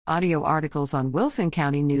Audio articles on Wilson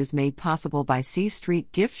County News made possible by C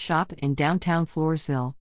Street Gift Shop in downtown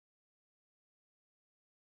Floresville.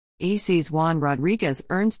 EC's Juan Rodriguez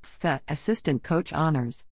earns THSCA Assistant Coach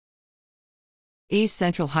honors. East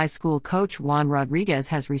Central High School coach Juan Rodriguez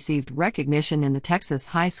has received recognition in the Texas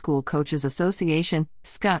High School Coaches Association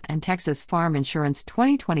 (THSCA) and Texas Farm Insurance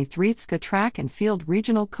 2023 THSCA Track and Field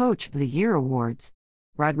Regional Coach of the Year awards.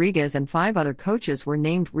 Rodriguez and 5 other coaches were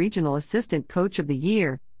named Regional Assistant Coach of the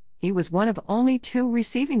Year. He was one of only 2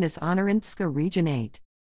 receiving this honor in THSCA Region 8.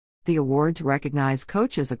 The awards recognize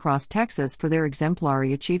coaches across Texas for their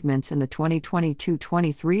exemplary achievements in the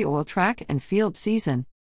 2022-23 oil track and field season.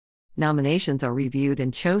 Nominations are reviewed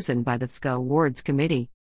and chosen by the THSCA Awards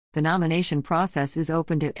Committee. The nomination process is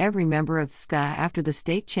open to every member of THSCA after the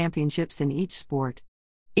state championships in each sport.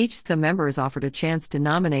 Each THSCA member is offered a chance to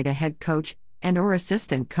nominate a head coach and/or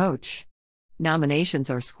assistant coach.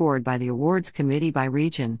 Nominations are scored by the Awards Committee by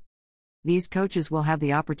region. These coaches will have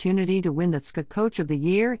the opportunity to win the THSCA Coach of the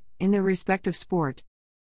Year in their respective sport.